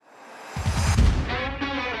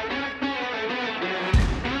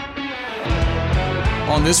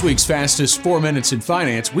On this week's Fastest 4 Minutes in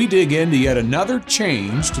Finance, we dig into yet another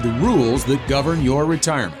change to the rules that govern your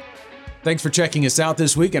retirement. Thanks for checking us out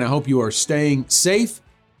this week, and I hope you are staying safe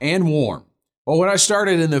and warm. Well, when I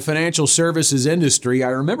started in the financial services industry, I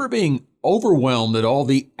remember being overwhelmed at all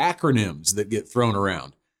the acronyms that get thrown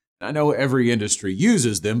around. I know every industry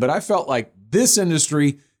uses them, but I felt like this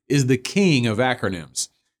industry is the king of acronyms.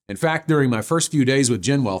 In fact, during my first few days with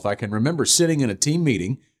GenWealth, I can remember sitting in a team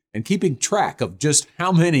meeting and keeping track of just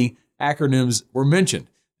how many acronyms were mentioned.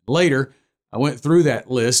 Later, I went through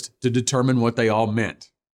that list to determine what they all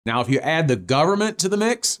meant. Now, if you add the government to the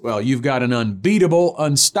mix, well, you've got an unbeatable,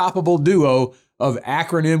 unstoppable duo of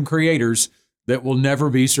acronym creators that will never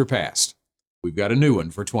be surpassed. We've got a new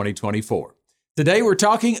one for 2024. Today, we're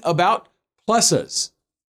talking about PLESAs,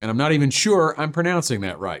 and I'm not even sure I'm pronouncing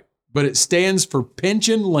that right, but it stands for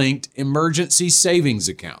Pension-Linked Emergency Savings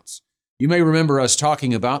Accounts. You may remember us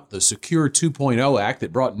talking about the Secure 2.0 Act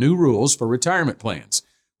that brought new rules for retirement plans.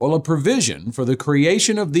 Well, a provision for the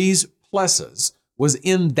creation of these PLESAs was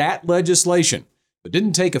in that legislation, but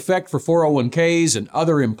didn't take effect for 401ks and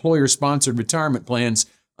other employer-sponsored retirement plans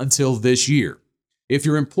until this year. If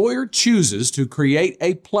your employer chooses to create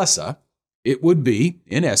a PLESA, it would be,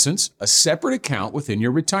 in essence, a separate account within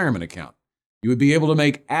your retirement account. You would be able to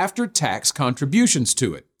make after-tax contributions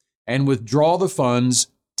to it and withdraw the funds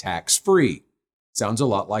tax-free. Sounds a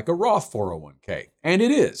lot like a Roth 401k, and it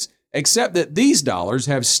is, except that these dollars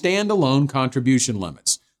have standalone contribution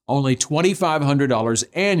limits, only $2,500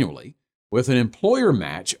 annually, with an employer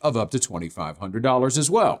match of up to $2,500 as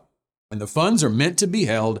well. And the funds are meant to be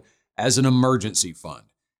held as an emergency fund.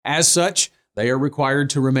 As such, they are required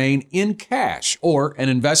to remain in cash or an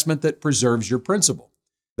investment that preserves your principal.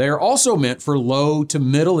 They are also meant for low to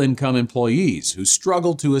middle income employees who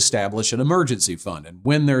struggle to establish an emergency fund, and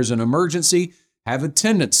when there's an emergency, have a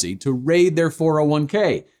tendency to raid their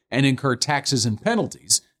 401k and incur taxes and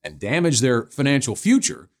penalties and damage their financial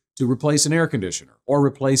future to replace an air conditioner or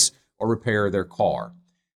replace or repair their car.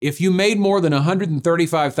 If you made more than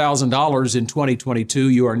 $135,000 in 2022,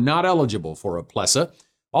 you are not eligible for a PLESA.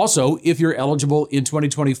 Also, if you're eligible in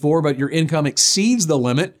 2024, but your income exceeds the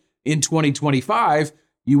limit in 2025,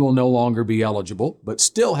 you will no longer be eligible, but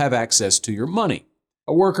still have access to your money.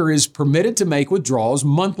 A worker is permitted to make withdrawals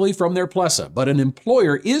monthly from their PLESA, but an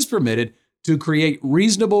employer is permitted to create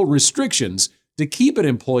reasonable restrictions to keep an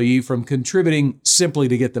employee from contributing simply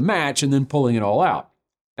to get the match and then pulling it all out.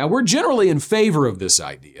 Now, we're generally in favor of this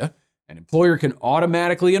idea. An employer can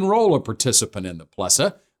automatically enroll a participant in the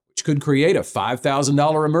PLESA, which could create a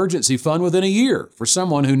 $5,000 emergency fund within a year for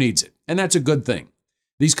someone who needs it, and that's a good thing.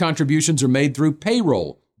 These contributions are made through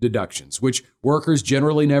payroll deductions, which workers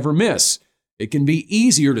generally never miss. It can be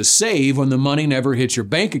easier to save when the money never hits your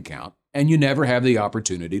bank account and you never have the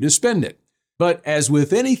opportunity to spend it. But as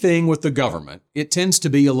with anything with the government, it tends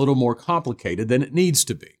to be a little more complicated than it needs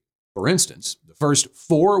to be. For instance, the first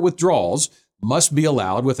 4 withdrawals must be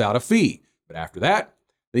allowed without a fee, but after that,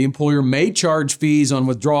 the employer may charge fees on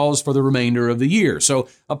withdrawals for the remainder of the year. So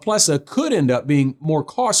a PLESA could end up being more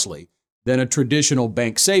costly than a traditional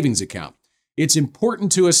bank savings account. It's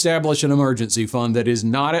important to establish an emergency fund that is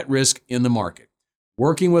not at risk in the market.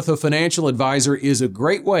 Working with a financial advisor is a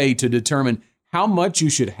great way to determine how much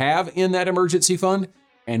you should have in that emergency fund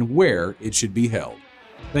and where it should be held.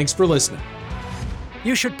 Thanks for listening.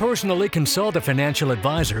 You should personally consult a financial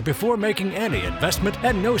advisor before making any investment,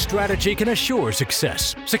 and no strategy can assure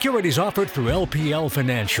success. Securities offered through LPL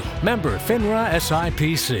Financial. Member FINRA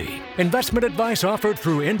SIPC. Investment advice offered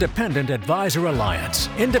through Independent Advisor Alliance.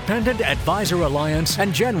 Independent Advisor Alliance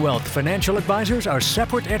and GenWealth Financial Advisors are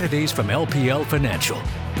separate entities from LPL Financial.